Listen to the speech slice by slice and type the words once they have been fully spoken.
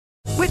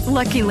With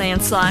Lucky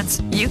Land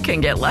Slots, you can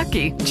get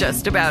lucky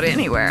just about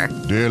anywhere.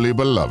 Dearly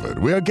beloved,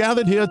 we are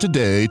gathered here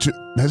today to...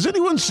 Has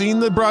anyone seen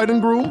the bride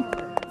and groom?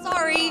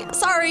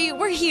 Sorry,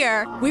 we're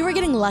here. We were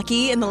getting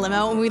lucky in the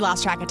limo and we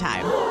lost track of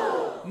time.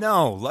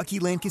 No, Lucky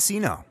Land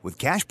Casino, with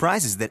cash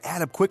prizes that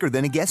add up quicker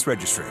than a guest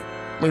registry.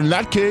 In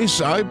that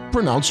case, I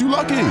pronounce you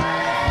lucky.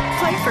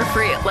 Play for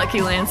free at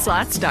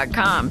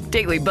LuckyLandSlots.com.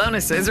 Daily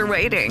bonuses are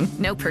waiting.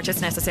 No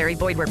purchase necessary.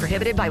 Void where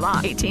prohibited by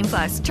law.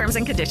 18+. Terms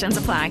and conditions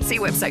apply. See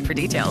website for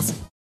details.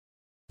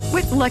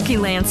 With Lucky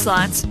Land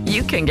Slots,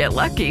 you can get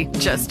lucky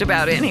just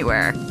about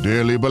anywhere.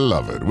 Dearly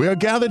beloved, we are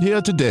gathered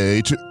here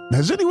today to...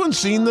 Has anyone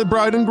seen the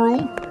bride and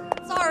groom?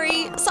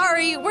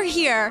 Sorry, we're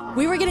here.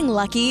 We were getting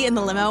lucky in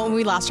the limo and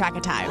we lost track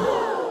of time.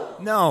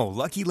 No,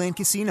 Lucky Land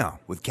Casino,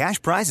 with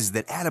cash prizes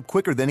that add up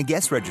quicker than a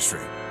guest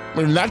registry.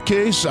 In that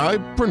case, I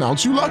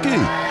pronounce you lucky.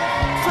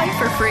 Play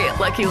for free at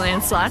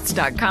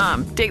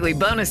LuckyLandSlots.com. Daily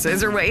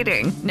bonuses are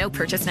waiting. No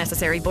purchase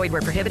necessary. Void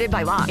where prohibited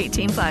by law.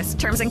 18+.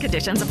 Terms and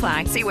conditions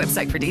apply. See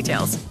website for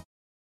details.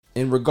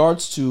 In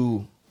regards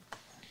to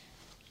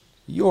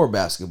your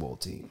basketball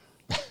team.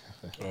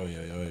 Oh,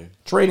 yeah.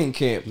 Training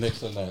camp.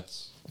 Knicks and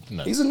Nets.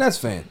 He's a Nets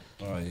fan.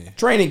 Oh, yeah.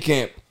 Training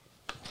camp.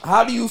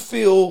 How do you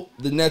feel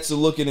the Nets are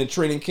looking at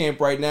training camp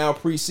right now?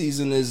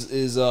 Preseason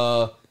is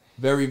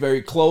very,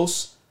 very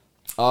close.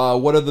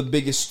 What are the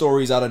biggest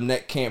stories out of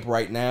Net camp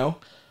right now?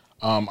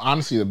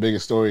 Honestly, the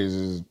biggest story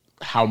is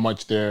how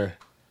much they're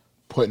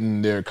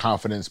putting their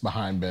confidence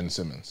behind Ben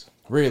Simmons.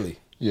 Really?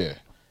 Yeah.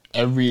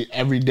 Every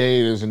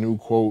day there's a new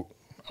quote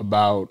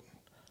about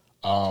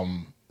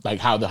like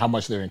how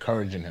much they're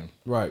encouraging him.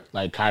 Right.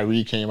 Like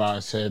Kyrie came out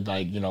and said,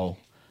 like, you know,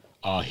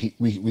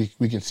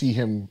 we can see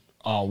him.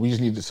 We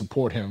just need to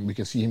support him. We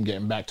can see him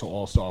getting back to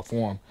all-star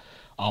form.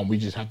 We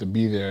just have to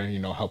be there, you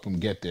know, help him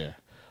get there.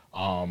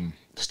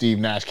 Steve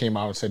Nash came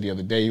out and said the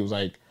other day, he was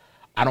like,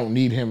 I don't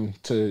need him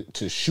to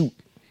shoot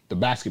the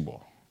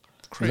basketball.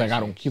 He's like, I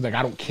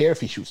don't care if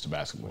he shoots the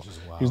basketball.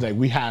 He was like,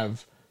 we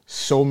have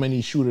so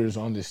many shooters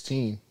on this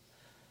team.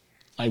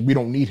 Like, we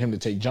don't need him to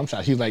take jump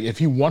shots. He's like, if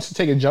he wants to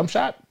take a jump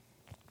shot,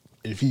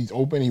 if he's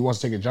open, he wants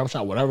to take a jump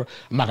shot, whatever,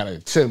 I'm not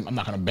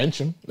gonna bench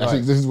him.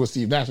 This is what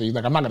Steve Nash said. He's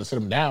like, I'm not gonna sit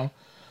him down.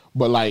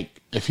 But like,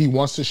 if he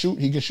wants to shoot,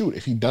 he can shoot.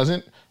 If he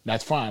doesn't,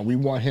 that's fine. We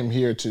want him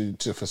here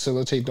to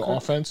facilitate the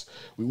offense.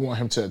 We want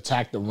him to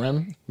attack the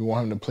rim. We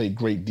want him to play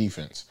great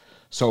defense.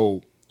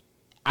 So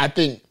I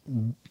think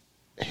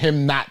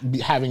him not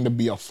having to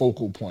be a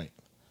focal point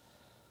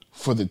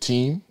for the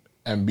team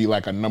and be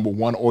like a number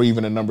one or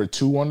even a number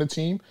two on the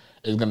team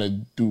is going to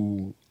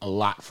do a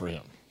lot for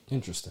him.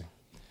 Interesting.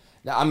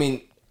 Now, I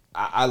mean,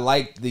 I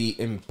like the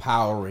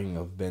empowering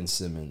of Ben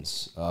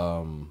Simmons.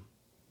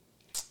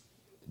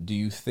 Do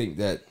you think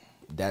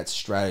that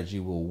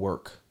strategy will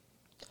work?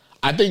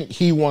 I think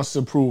he wants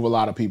to prove a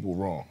lot of people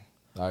wrong.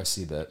 I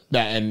see that.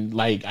 And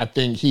like, I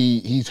think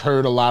he's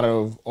heard a lot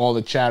of all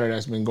the chatter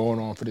that's been going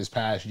on for this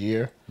past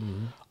year.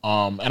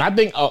 Mm-hmm. And I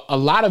think a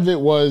lot of it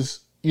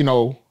was, you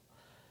know,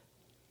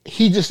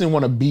 he just didn't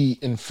want to be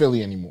in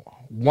Philly anymore.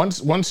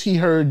 Once he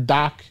heard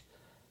Doc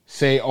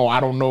say, "Oh, I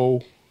don't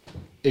know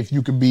if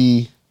you could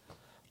be,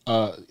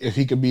 if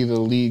he could be the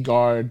lead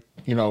guard,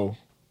 you know,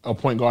 a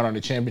point guard on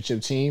the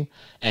championship team,"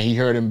 and he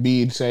heard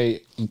Embiid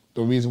say,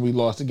 "The reason we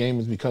lost the game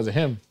is because of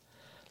him."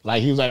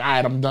 Like, he was like, "All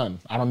right, I'm done.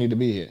 I don't need to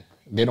be here.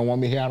 They don't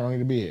want me here. I don't need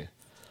to be here."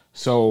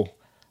 So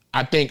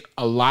I think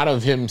a lot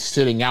of him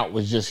sitting out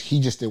was just, he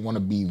just didn't want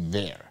to be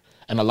there.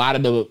 And a lot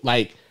of the,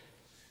 like,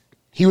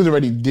 he was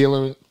already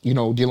dealing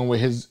with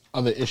his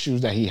other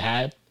issues that he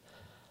had,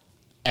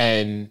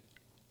 and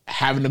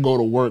having to go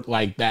to work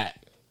like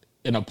that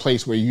in a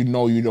place where you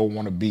know you don't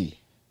want to be,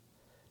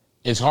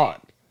 it's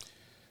hard.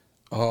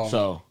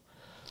 So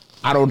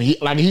I don't.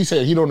 He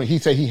said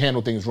he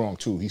handled things wrong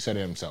too. He said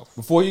it himself.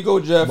 Before you go,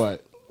 Jeff,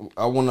 but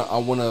I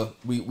wanna.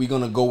 We're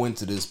gonna go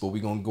into this, but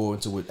we're gonna go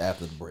into it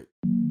after the break.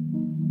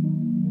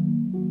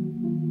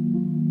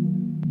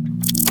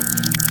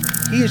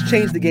 He has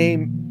changed the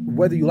game,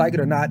 whether you like it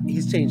or not.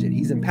 He's changed it.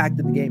 He's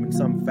impacted the game in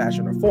some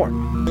fashion or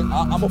form.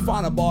 I'm gonna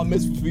find a bar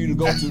mitzvah for you to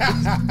go to,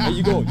 and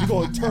you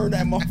gonna turn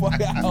that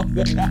motherfucker out.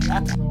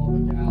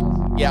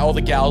 Yeah, all the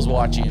gals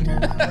watching.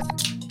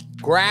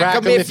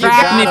 Crack him if you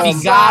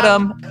got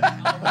him.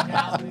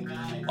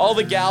 All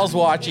the gals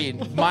watching.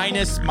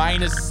 Minus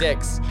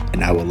 6.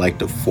 And I would like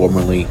to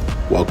formally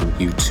welcome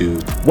you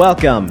to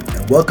Welcome.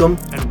 Welcome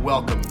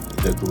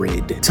The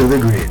Grid. to the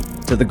grid.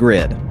 To the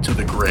Grid. To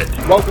the grid.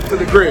 Welcome to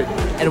the grid.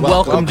 And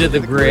welcome to the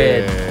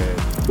grid.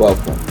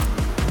 Welcome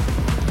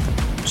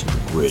to the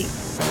grid.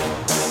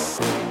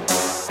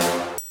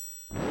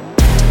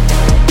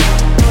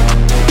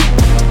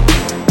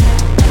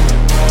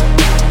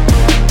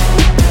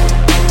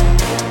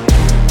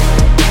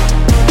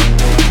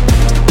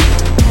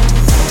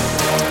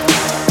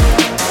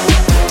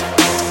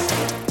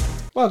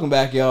 Welcome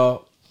back,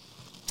 y'all.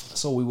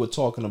 So we were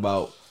talking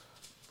about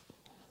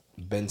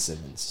Ben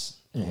Simmons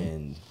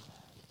and,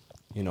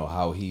 you know,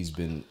 how he's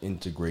been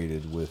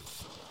integrated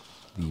with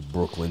the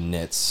Brooklyn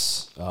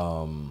Nets.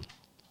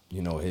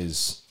 You know,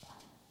 his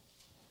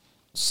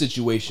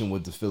situation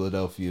with the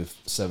Philadelphia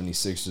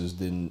 76ers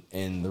didn't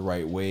end the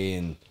right way.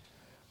 And,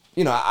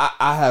 you know,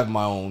 I have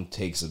my own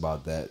takes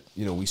about that.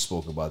 You know, we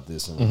spoke about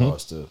this in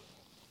regards to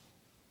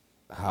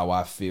how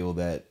I feel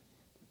that.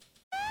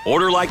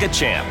 Order like a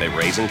champ at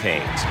Raising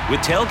Cane's.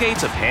 With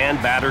tailgates of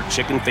hand-battered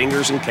chicken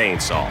fingers and cane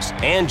sauce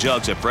and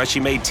jugs of freshly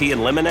made tea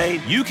and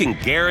lemonade, you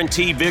can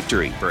guarantee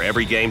victory for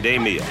every game day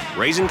meal.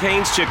 Raising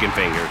Cane's Chicken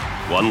Finger,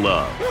 one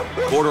love.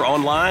 Order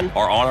online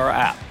or on our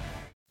app.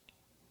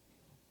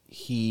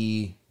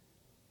 He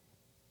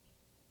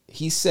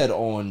said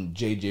on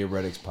JJ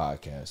Redick's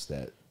podcast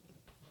that,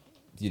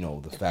 you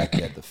know, the fact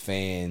that the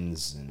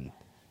fans and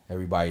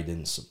everybody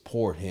didn't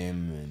support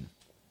him and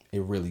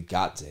it really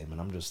got to him.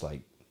 And I'm just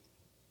like,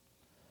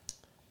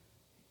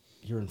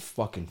 you're in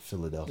fucking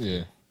Philadelphia.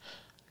 Yeah.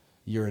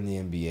 You're in the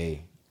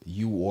NBA.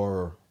 You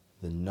are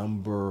the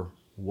number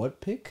what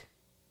pick?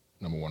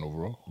 Number 1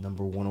 overall.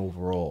 Number 1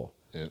 overall.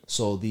 Yeah.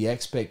 So the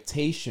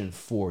expectation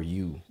for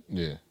you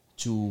Yeah.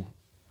 to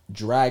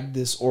drag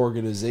this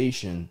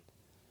organization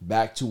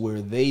back to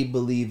where they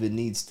believe it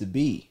needs to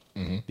be,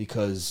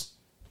 because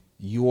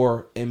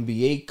your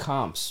NBA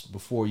comps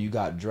before you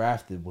got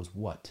drafted was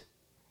what?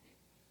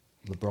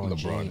 LeBron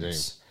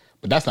James.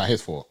 But that's not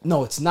his fault.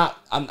 No, it's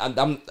not.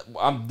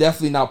 I'm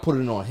definitely not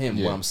putting it on him.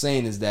 Yeah. What I'm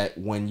saying is that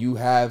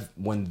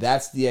when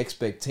that's the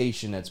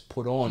expectation that's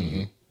put on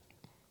you,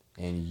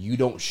 and you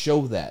don't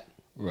show that,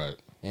 right,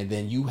 and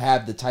then you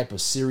have the type of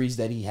series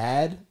that he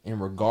had in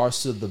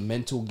regards to the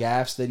mental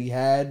gaffes that he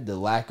had, the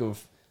lack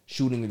of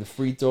shooting the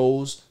free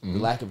throws, the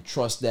lack of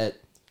trust that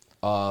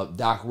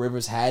Doc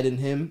Rivers had in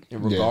him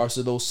in regards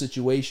to those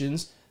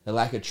situations, the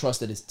lack of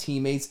trust that his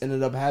teammates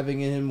ended up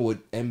having in him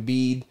with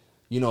Embiid.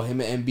 You know,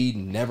 him and Embiid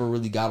never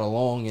really got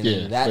along, and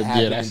then that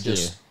happened and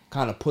just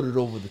kind of put it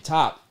over the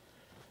top.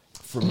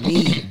 For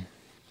me,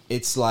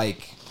 it's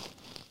like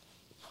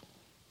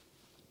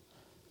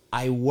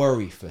I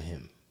worry for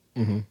him.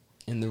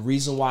 And the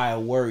reason why I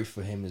worry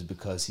for him is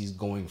because he's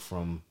going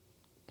from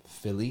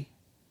Philly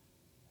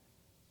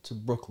to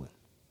Brooklyn.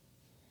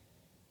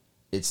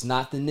 It's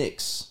not the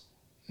Knicks.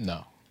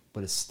 No.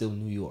 But it's still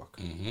New York.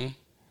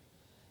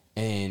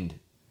 And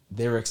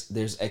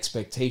there's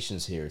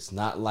expectations here. It's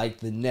not like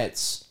the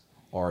Nets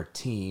are a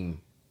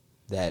team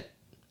that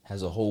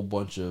has a whole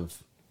bunch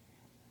of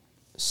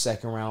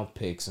second-round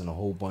picks and a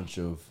whole bunch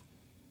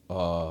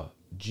of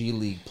G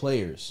League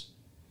players.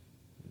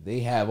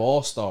 They have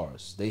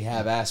all-stars. They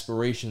have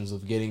aspirations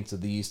of getting to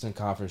the Eastern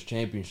Conference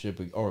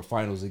Championship or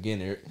Finals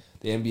again.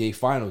 The NBA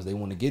Finals, they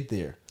want to get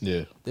there.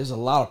 Yeah. There's a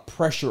lot of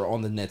pressure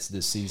on the Nets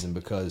this season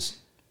because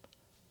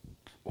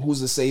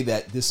who's to say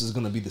that this is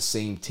going to be the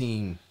same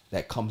team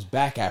that comes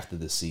back after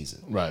this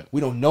season? Right.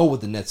 We don't know what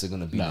the Nets are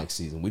going to be next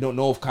season. We don't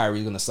know if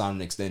Kyrie's going to sign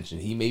an extension.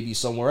 He may be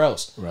somewhere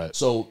else. Right.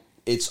 So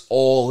it's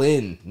all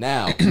in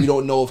now. We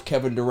don't know if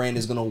Kevin Durant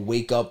is going to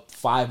wake up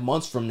 5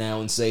 months from now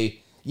and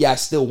say, yeah, I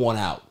still want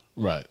out.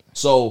 Right.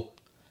 So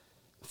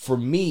for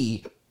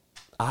me,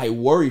 I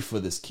worry for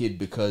this kid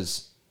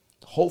because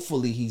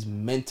hopefully he's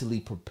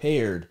mentally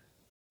prepared.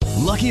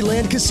 Lucky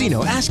Land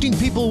Casino, asking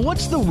people,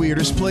 what's the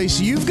weirdest place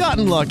you've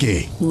gotten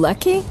lucky?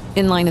 Lucky?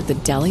 In line at the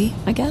deli,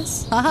 I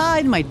guess? Aha,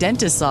 in my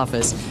dentist's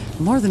office.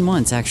 More than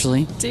once,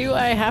 actually. Do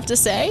I have to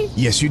say?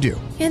 Yes, you do.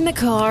 In the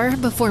car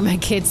before my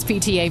kids'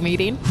 PTA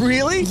meeting.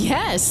 Really?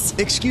 Yes.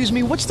 Excuse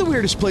me, what's the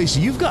weirdest place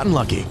you've gotten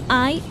lucky?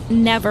 I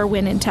never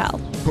win and tell.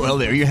 Well,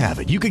 there you have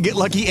it. You can get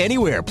lucky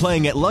anywhere,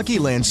 playing at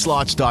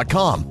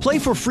LuckyLandSlots.com. Play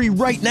for free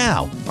right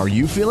now. Are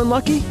you feeling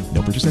lucky?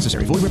 No purchase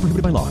necessary. Void where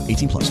prohibited by law.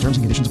 18+. Terms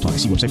and conditions apply.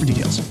 See website for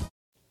details.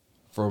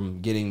 From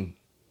getting,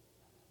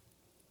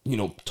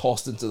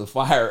 tossed into the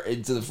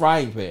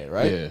frying pan,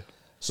 right? Yeah.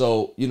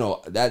 So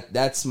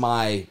that's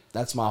my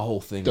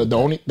whole thing.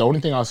 The only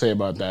thing I'll say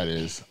about that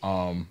is,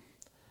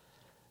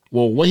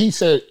 what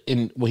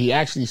he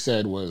actually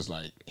said was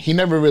like he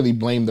never really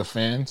blamed the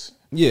fans.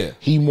 Yeah.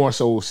 He more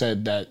so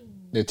said that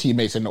the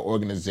teammates in the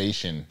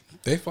organization,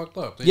 they fucked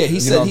up.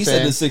 He said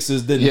the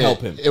Sixers didn't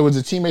help him. It was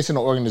the teammates in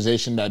the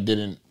organization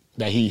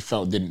that he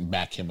felt didn't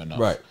back him enough.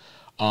 Right.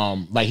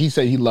 Like he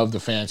said, he loved the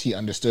fans. He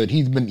understood.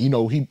 He's been,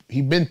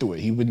 he been through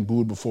it. He's been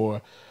booed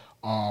before,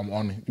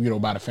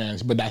 by the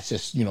fans. But that's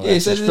just, he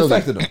said it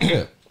affected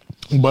him.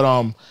 Yeah.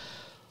 But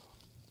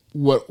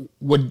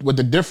what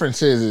the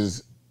difference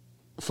is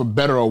for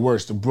better or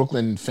worse, the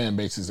Brooklyn fan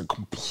base is a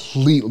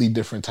completely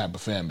different type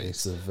of fan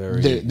base.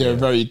 They're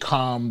very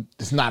calm.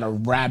 It's not a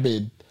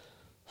rabid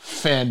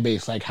fan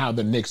base like how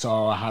the Knicks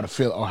are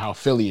or how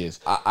Philly is.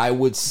 I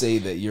would say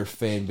that your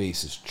fan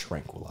base is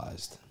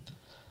tranquilized.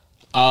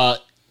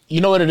 You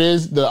know what it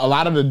is? A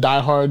lot of the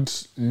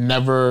diehards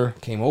never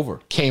came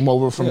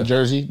over from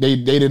Jersey. They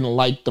didn't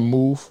like the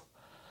move.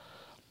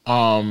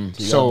 So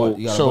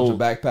you got a bunch of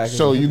backpackers.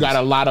 So you got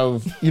a lot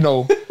of,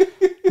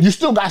 you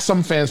still got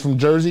some fans from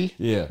Jersey.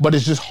 Yeah. But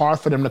it's just hard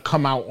for them to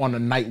come out on a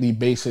nightly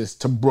basis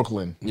to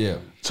Brooklyn. Yeah.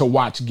 To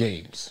watch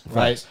games,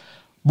 right?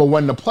 But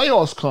when the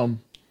playoffs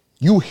come,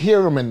 you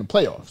hear them in the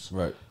playoffs.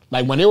 Right.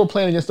 Like when they were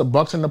playing against the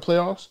Bucks in the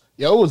playoffs,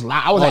 it was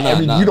loud. I was at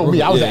every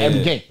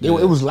game.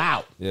 It was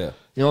loud. Yeah.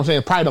 You know what I'm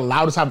saying? Probably the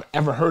loudest I've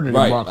ever heard it in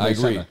Barclays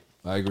Center.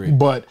 I agree.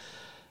 But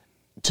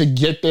to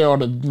get there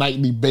on a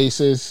nightly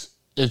basis,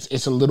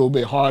 it's a little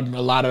bit hard, and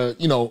a lot of,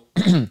 you know,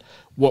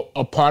 what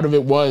a part of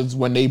it was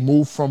when they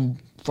moved from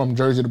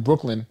Jersey to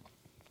Brooklyn,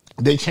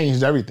 they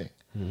changed everything.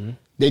 Mm-hmm.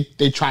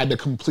 They tried to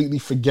completely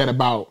forget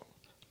about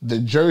the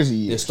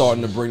jersey. They're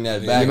starting to bring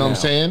that back. You know now. what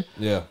I'm saying?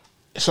 Yeah.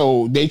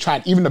 So they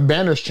tried, even the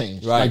banners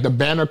changed. Right. Like the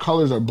banner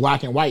colors are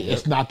black and white. Yep.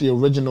 It's not the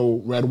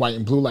original red, white,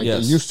 and blue like they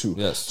used to.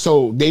 Yes.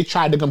 So they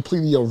tried to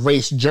completely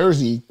erase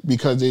Jersey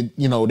because they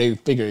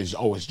figure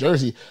it's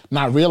Jersey,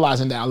 not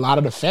realizing that a lot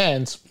of the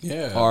fans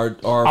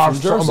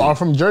are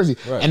from Jersey.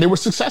 Right. And they were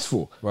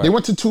successful. Right. They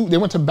went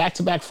to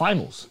back-to-back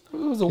finals. It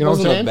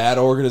wasn't a bad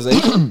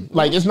organization.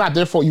 Like, it's not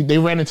their fault. They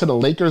ran into the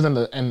Lakers and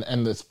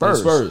the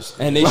Spurs.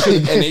 And they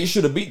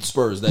should have beat the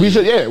Spurs.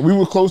 We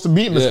were close to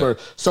beating the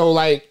Spurs. So,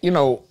 like, you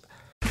know.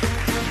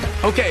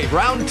 Okay,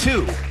 round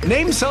 2.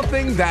 Name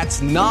something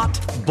that's not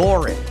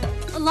boring.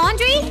 A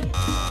laundry?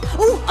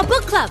 Ooh, a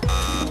book club.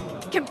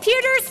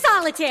 Computer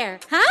solitaire,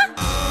 huh?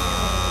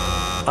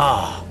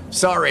 Ah,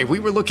 sorry, we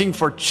were looking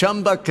for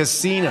Chumba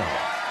Casino.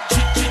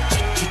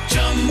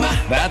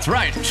 That's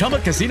right,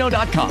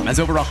 ChumbaCasino.com has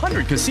over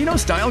 100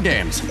 casino-style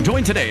games.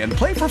 Join today and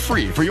play for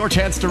free for your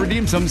chance to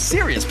redeem some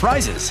serious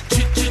prizes.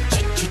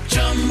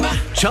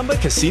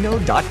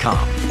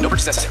 ChumbaCasino.com. No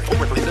purchase necessary. Void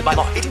where prohibited by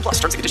law. 18+.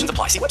 Terms and conditions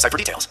apply. See website for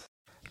details.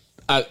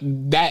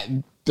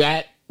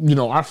 That you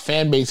know, our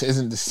fan base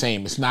isn't the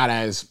same. It's not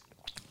as,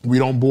 we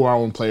don't boo our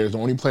own players. The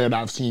only player that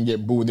I've seen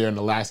get booed there in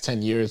the last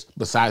 10 years,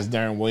 besides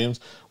Darren Williams,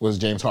 was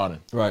James Harden.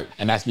 Right.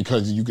 And that's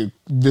because you could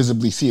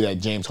visibly see that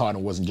James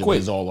Harden wasn't giving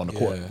his all on the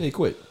court. He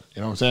quit.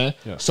 You know what I'm saying?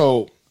 Yeah.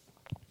 So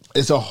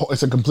it's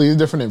a completely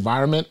different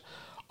environment.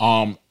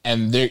 And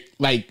they're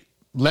like,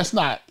 let's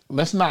not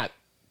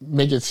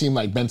make it seem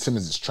like Ben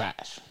Simmons is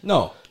trash.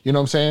 No. You know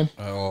what I'm saying?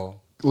 Oh.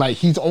 Like,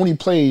 he's only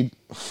played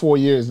 4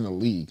 years in the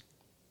league,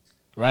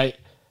 right?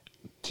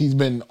 He's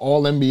been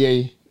all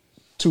NBA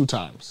 2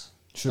 times.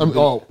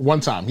 One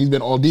time. He's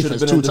been all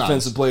defense 2 times.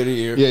 Defensive player of the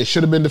year. Yeah,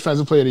 should have been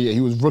defensive player of the year.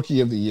 He was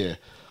rookie of the year.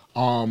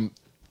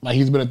 Like,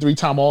 he's been a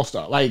 3-time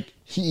All-Star. Like,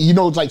 he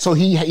knows, like, so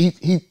he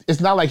it's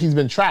not like he's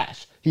been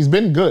trash. He's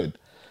been good.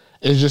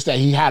 It's just that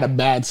he had a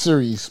bad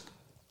series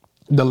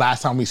the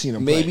last time we seen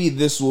him play. Maybe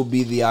this will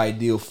be the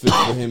ideal fit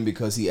for him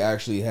because he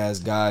actually has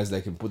guys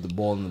that can put the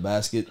ball in the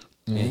basket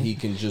and he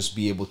can just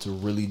be able to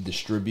really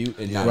distribute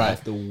and not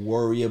have to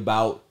worry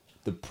about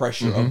the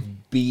pressure of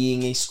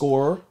being a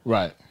scorer.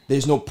 Right.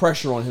 There's no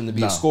pressure on him to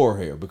be a scorer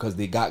here because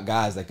they got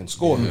guys that can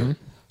score here.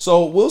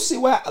 So we'll see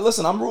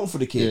listen, I'm rooting for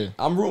the kid. Yeah.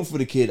 I'm rooting for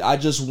the kid. I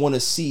just want to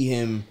see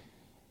him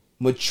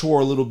mature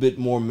a little bit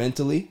more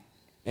mentally.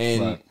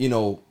 And, you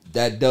know,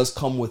 that does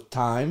come with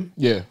time.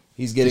 Yeah.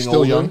 He's getting still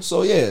older. young.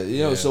 So,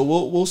 so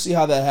we'll see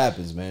how that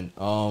happens, man.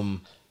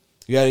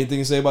 You got anything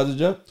to say about the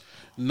Jeff?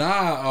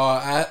 Nah,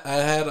 I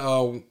had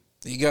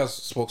you guys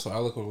spoke so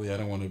eloquently. I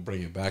didn't want to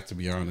bring it back, to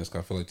be honest.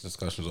 I feel like the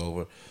discussion's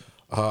over.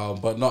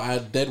 But no, I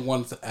did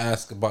want to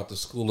ask about the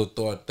school of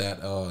thought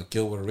that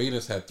Gilbert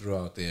Arenas had threw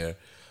out there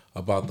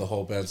about the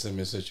whole Ben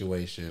Simmons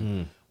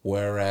situation.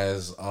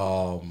 Whereas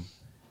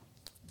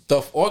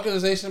the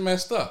organization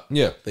messed up.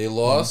 Yeah. They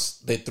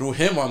lost. They threw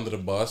him under the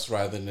bus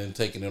rather than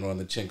taking it on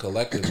the chin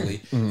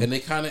collectively, and they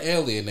kind of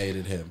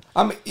alienated him.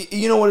 I mean,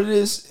 you know what it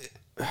is?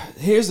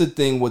 Here's the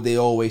thing, what they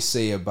always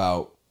say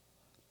about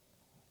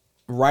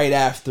right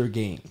after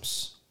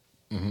games,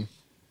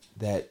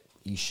 that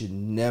you should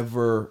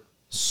never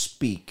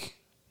speak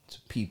to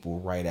people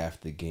right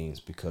after games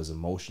because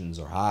emotions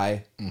are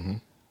high.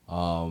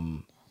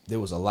 There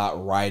was a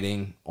lot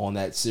riding on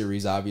that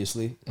series,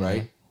 obviously,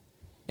 right?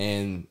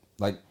 And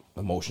like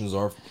emotions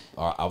are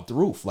out the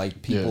roof.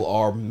 Like people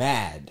are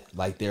mad,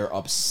 like they're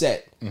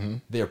upset.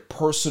 Their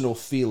personal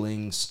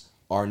feelings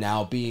are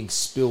now being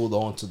spilled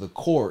onto the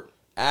court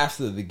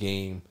after the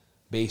game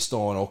based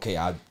on, okay,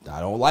 I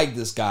don't like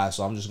this guy,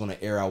 so I'm just going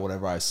to air out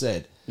whatever I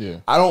said. Yeah.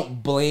 I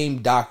don't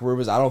blame Doc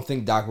Rivers. I don't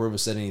think Doc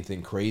Rivers said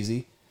anything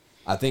crazy.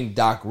 I think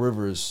Doc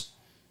Rivers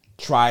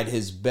tried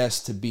his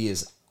best to be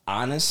as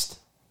honest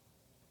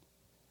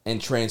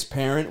and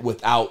transparent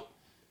without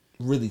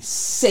really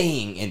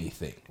saying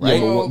anything,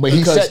 right? Yeah, but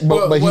he said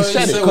it.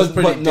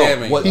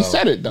 He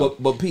said it though.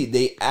 But Pete,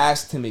 they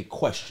asked him a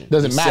question.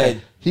 Doesn't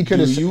matter. He could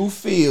have. Do you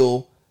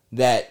feel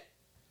that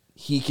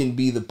he can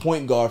be the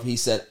point guard? He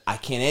said, I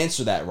can't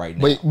answer that right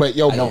now. But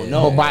yo, I don't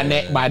know.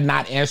 But by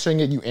not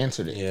answering it, you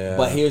answered it. Yeah.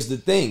 But here's the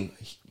thing.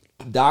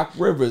 Doc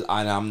Rivers,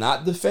 and I'm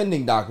not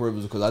defending Doc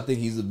Rivers because I think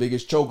he's the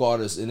biggest choke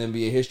artist in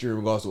NBA history in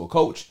regards to a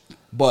coach.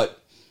 But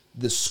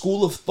the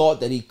school of thought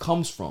that he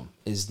comes from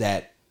is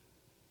that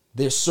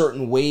there's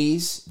certain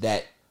ways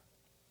that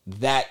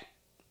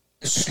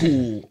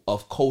school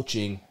of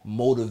coaching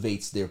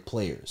motivates their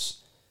players.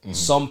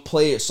 Some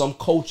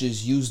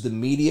coaches use the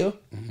media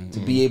to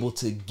be able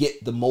to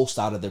get the most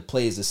out of their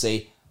players, to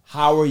say,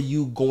 how are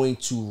you going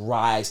to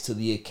rise to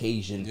the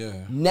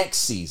occasion next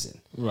season?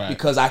 Right.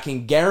 Because I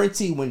can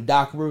guarantee when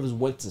Doc Rivers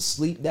went to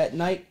sleep that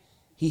night,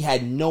 he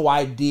had no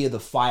idea the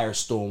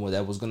firestorm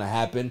that was going to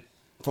happen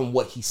from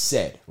what he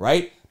said,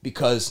 right?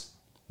 Because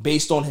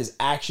based on his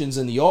actions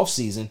in the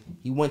offseason,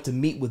 he went to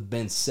meet with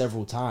Ben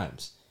several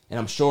times. And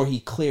I'm sure he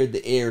cleared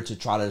the air to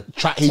try to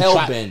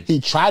tell Ben.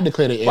 He tried to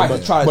clear the air. Right,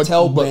 but, try to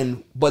tell but,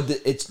 Ben, but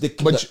it's the.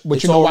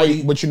 But you know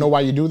already, why? But you know why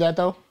you do that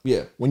though?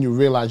 Yeah. When you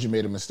realize you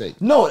made a mistake.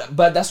 No,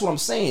 but that's what I'm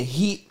saying.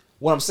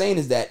 What I'm saying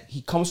is that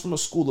he comes from a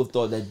school of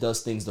thought that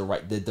does things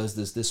that does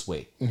this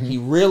way. Mm-hmm. He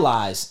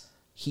realized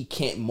he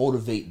can't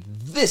motivate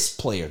this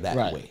player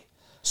that way.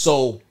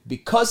 So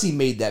because he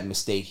made that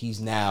mistake,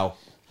 he's now,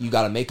 you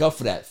got to make up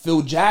for that.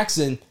 Phil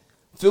Jackson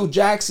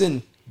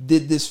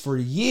did this for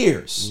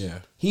years. Yeah.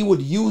 He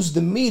would use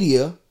the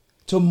media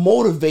to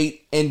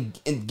motivate and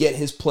get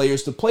his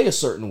players to play a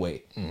certain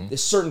way. Mm-hmm.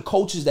 There's certain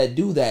coaches that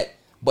do that,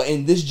 but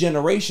in this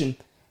generation,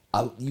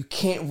 you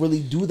can't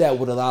really do that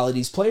with a lot of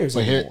these players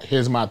anymore.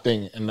 Here's my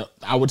thing, and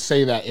I would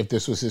say that if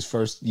this was his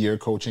first year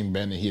coaching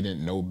Ben and he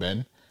didn't know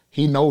Ben,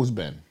 he knows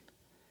Ben.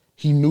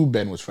 He knew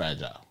Ben was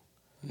fragile.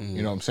 Mm.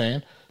 You know what I'm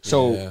saying?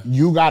 So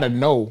you got to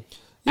know.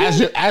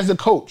 As a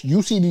coach,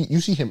 you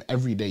see him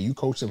every day. You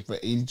coached him for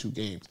 82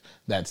 games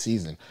that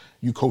season.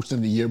 You coached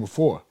him the year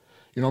before.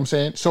 You know what I'm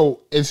saying? So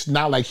it's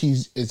not like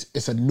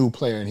it's a new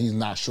player and he's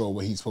not sure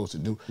what he's supposed to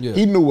do. Yeah.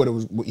 He knew what it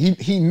was.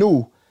 He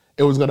knew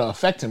it was going to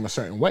affect him a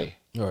certain way.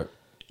 Right.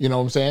 You know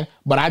what I'm saying?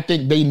 But I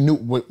think they knew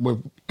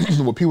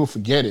what people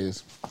forget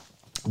is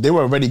they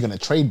were already going to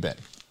trade Ben.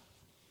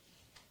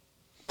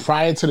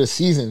 Prior to the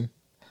season,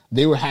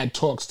 they had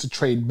talks to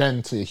trade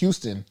Ben to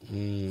Houston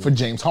for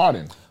James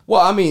Harden. Well,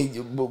 I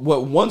mean,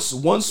 once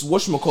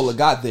whatchamacallit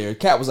got there,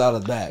 Cat was out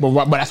of the bag.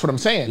 But that's what I'm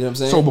saying. You know what I'm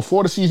saying? So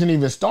before the season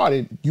even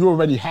started, you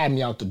already had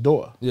me out the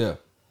door. Yeah.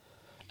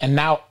 And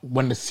now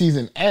when the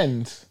season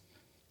ends,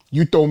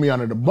 you throw me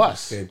under the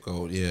bus.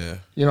 Scapegoat, yeah.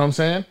 You know what I'm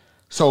saying?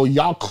 So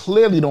y'all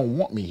clearly don't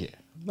want me here.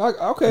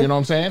 Okay. You know what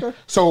I'm saying? Okay.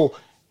 So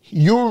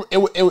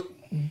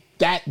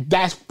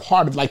that's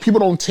part of, like, people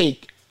don't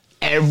take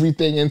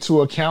everything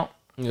into account.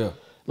 Yeah.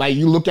 Like,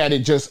 you look at it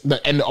just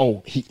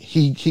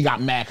he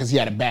got mad because he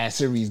had a bad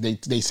series.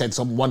 They said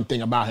one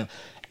thing about him.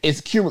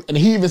 It's cute, and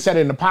he even said it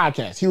in the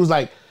podcast. He was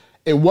like,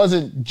 it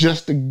wasn't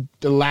just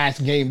the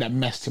last game that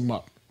messed him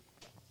up.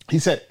 He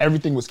said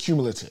everything was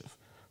cumulative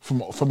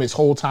from his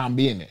whole time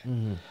being there.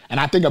 Mm-hmm. And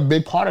I think a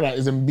big part of that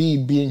is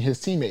Embiid being his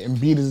teammate.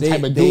 Embiid is the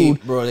type of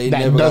dude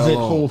that doesn't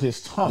hold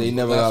his tongue.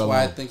 That's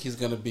why I think he's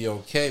going to be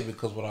okay,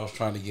 because what I was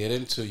trying to get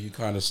into, you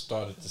kind of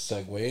started to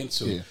segue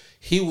into. Yeah.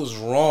 He was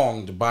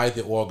wronged by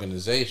the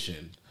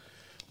organization.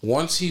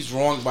 Once he's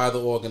wronged by the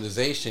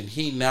organization,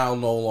 he now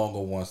no longer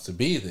wants to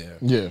be there.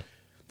 Yeah.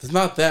 There's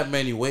not that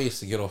many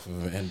ways to get off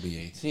of an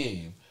NBA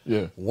team.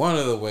 Yeah. One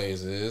of the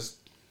ways is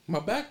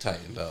my back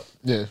tightened up.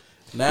 Yeah.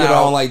 Now, I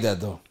don't like that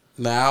though.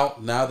 Now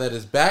that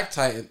his back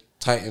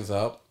tightens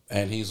up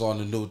and he's on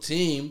the new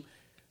team,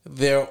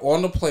 they're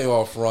on the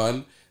playoff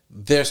run.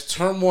 There's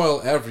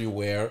turmoil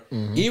everywhere.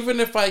 Mm-hmm. Even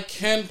if I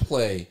can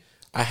play,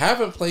 I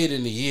haven't played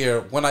in a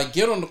year. When I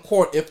get on the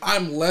court, if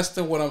I'm less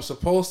than what I'm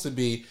supposed to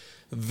be,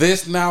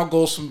 this now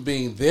goes from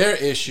being their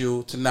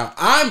issue to now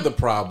I'm the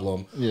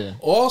problem. Yeah.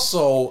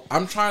 Also,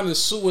 I'm trying to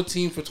sue a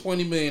team for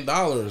 $20 million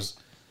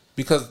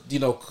because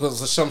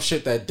of some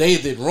shit that they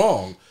did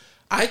wrong.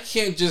 I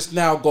can't just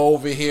now go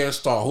over here and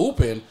start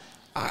hooping.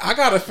 I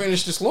got to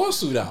finish this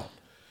lawsuit out.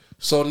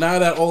 So now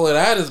that all of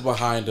that is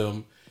behind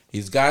him,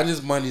 he's gotten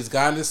his money, he's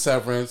gotten his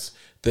severance.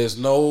 There's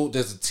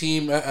a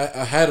team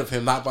ahead of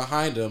him, not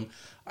behind him.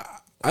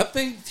 I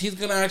think he's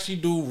gonna actually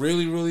do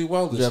really, really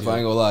well this year. Jeff, I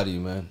ain't gonna lie to you,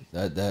 man.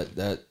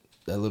 That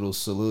little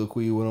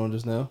soliloquy you went on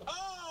just now.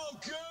 Oh,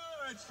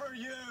 good for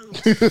you.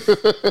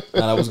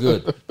 Nah, that was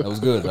good. That was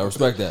good. I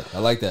respect that. I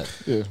like that.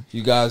 Yeah.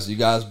 You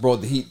guys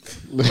brought the heat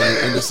in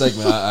this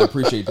segment. I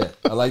appreciate that.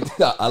 I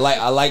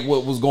like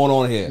what was going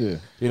on here. Yeah.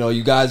 You know,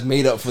 you guys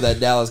made up for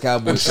that Dallas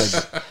Cowboys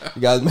segment.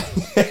 You guys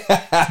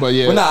But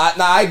yeah. But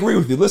I agree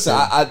with you. Listen,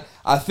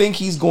 I think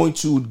he's going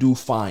to do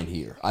fine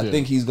here. I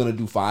think he's going to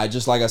do fine.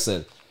 Just like I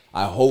said,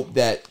 I hope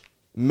that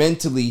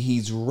mentally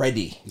he's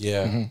ready.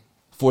 Yeah. Mm-hmm.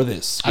 For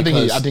this, I think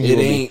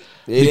it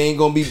ain't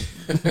gonna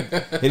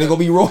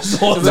be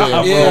roses on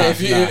top. Yeah, if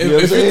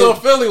you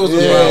thought Philly was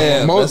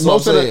yeah,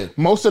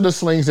 most of the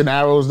slings and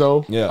arrows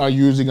though are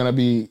usually gonna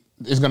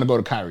go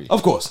to Kyrie.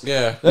 Of course,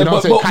 yeah. You know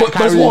what I'm saying?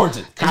 But it's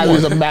warranted.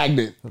 Kyrie's a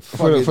magnet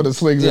for the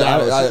slings and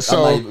arrows.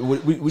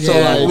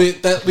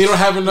 We don't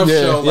have enough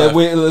show. Yeah,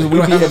 we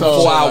be here for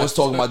 4 hours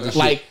talking about this.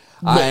 Like,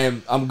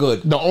 I'm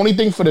good. The only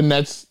thing for the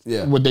Nets,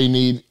 what they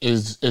need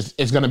is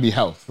gonna be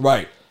health.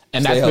 Right.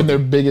 And that's been their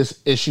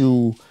biggest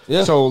issue.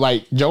 Yeah. So,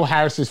 like, Joe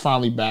Harris is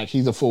finally back.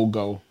 He's a full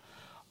go.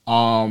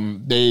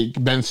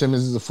 Ben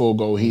Simmons is a full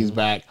go. He's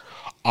back.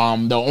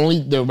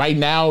 Right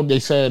now they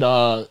said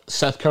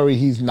Seth Curry,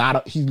 he's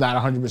not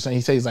 100%.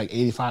 He says he's like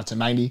 85 to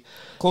 90.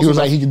 Close enough.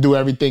 Like he can do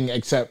everything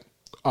except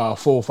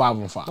full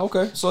 5-on-5.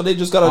 Okay, so they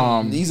just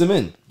gotta ease him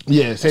in.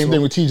 Yeah, same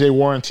thing with TJ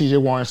Warren.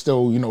 TJ Warren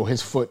still,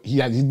 his foot.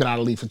 He's been out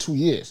of the league for 2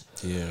 years.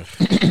 Yeah.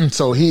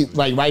 So he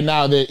right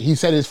now that he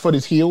said his foot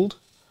is healed.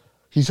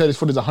 He said his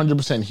foot is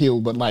 100%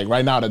 healed, but like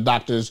right now the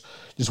doctors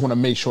just want to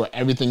make sure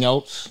everything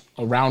else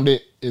around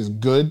it is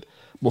good.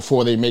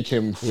 before they make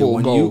him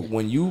full go.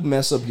 When you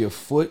mess up your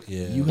foot,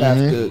 you have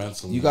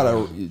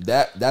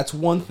that's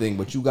one thing,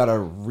 but you gotta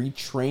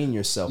retrain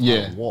yourself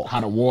how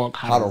to walk,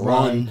 how to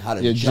run, how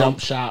to jump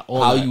shot,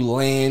 how you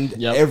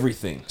land,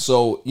 everything.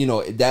 So,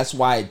 that's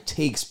why it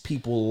takes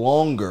people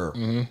longer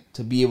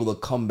to be able to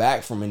come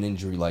back from an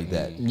injury like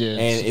that. Yeah.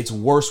 And it's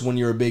worse when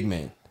you're a big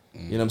man.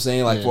 You know what I'm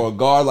saying? Like for a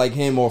guard like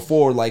him or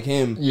forward like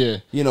him,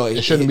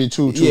 it shouldn't be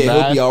too bad.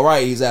 He'll be all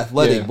right. He's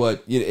athletic,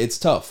 but it's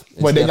tough.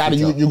 But they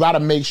you got to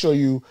make sure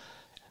you,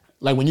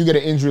 like when you get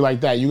an injury like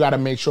that, you got to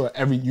make sure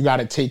you got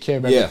to take care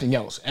of everything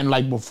else. And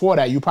like before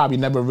that, you probably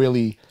never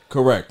really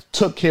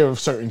took care of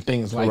certain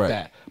things like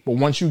that. But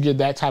once you get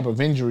that type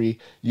of injury,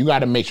 you got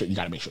to make sure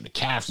the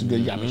calves are good.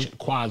 You got to make sure the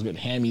quads good,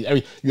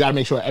 hammies. You got to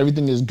make sure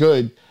everything is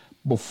good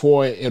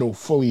before it'll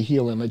fully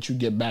heal and let you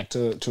get back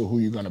to who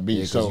you're gonna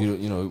be. So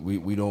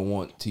we don't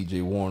want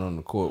TJ Warren on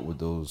the court with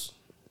those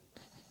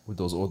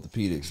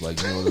orthopedics, like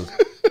those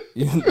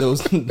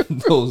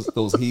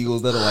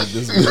heels that are like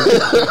this big.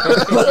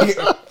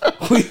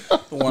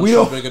 We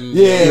don't.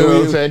 You know what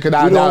I'm saying? Because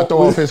I'll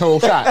throw off his whole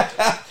shot.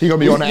 He gonna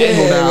be on the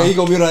angle now. He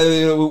gonna be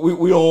on.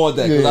 We don't want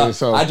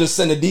that. I just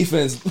send the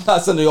defense. I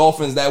send the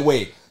offense that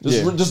way.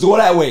 Just go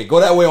that way. Go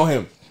that way on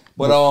him.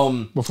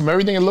 But from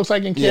everything it looks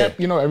like in camp,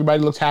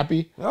 everybody looks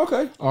happy.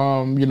 Okay.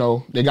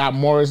 They got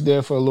Morris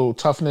there for a little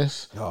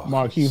toughness.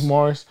 Markieff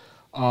Morris.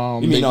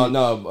 You mean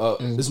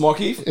it's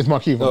Markieff? It's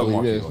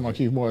Markieff. It's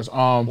Markieff Morris.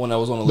 One that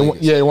was on the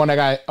Lakers. The one that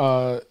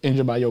got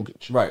injured by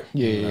Jokic. Right.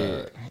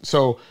 Yeah.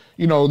 So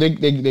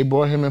they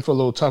brought him in for a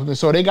little toughness.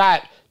 So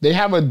they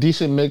have a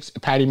decent mix.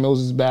 Patty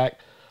Mills is back.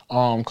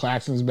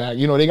 Claxton's back.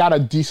 They got a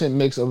decent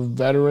mix of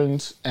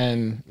veterans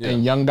and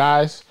young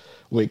guys.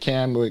 With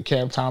Cam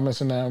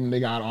Thomas and them.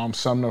 They got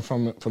Sumner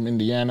from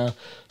Indiana.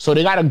 So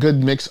they got a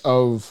good mix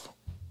of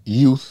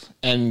youth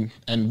and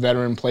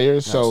veteran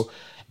players. Yes. So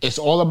it's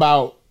all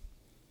about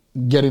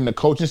getting the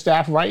coaching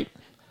staff right.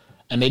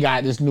 And they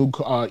got this new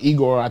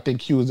Igor, I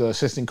think he was the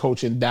assistant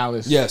coach in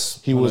Dallas.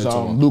 Yes. He was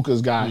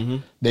Luka's guy.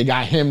 They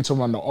got him to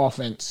run the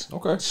offense.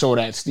 Okay. So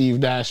that Steve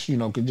Nash,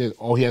 could just,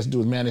 all he has to do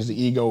is manage the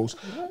egos.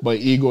 But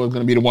Igor is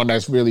going to be the one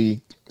that's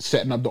really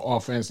setting up the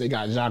offense. They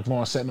got Jacques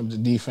Vaughn setting up the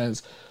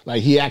defense.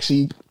 Like he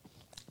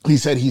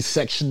said he's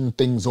sectioning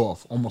things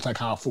off, almost like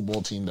how a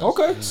football team does.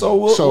 Okay. So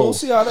we'll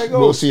see how that goes.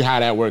 We'll see how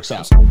that works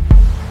out.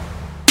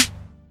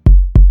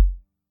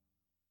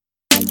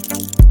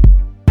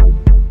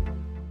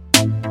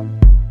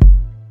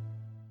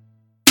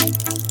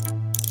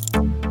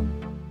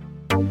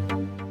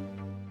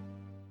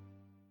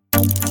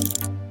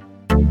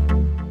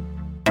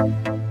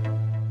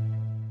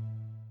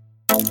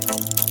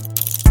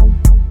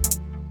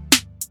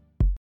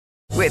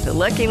 With the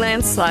Lucky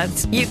Land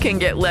Slots, you can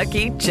get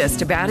lucky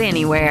just about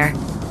anywhere.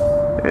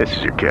 This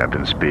is your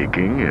captain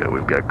speaking.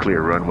 We've got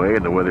clear runway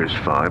and the weather's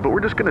fine, but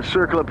we're just going to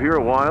circle up here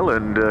a while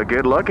and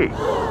get lucky.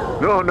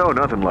 No,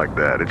 nothing like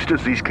that. It's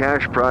just these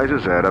cash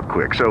prizes add up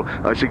quick. So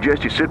I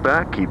suggest you sit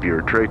back, keep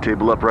your tray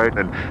table upright,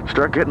 and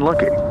start getting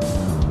lucky.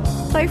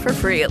 Play for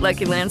free at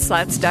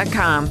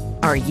LuckyLandSlots.com.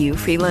 Are you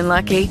feeling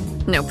lucky?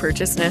 No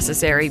purchase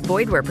necessary.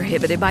 Void where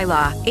prohibited by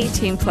law.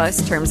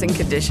 18+ terms and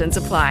conditions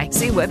apply.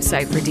 See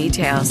website for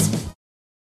details.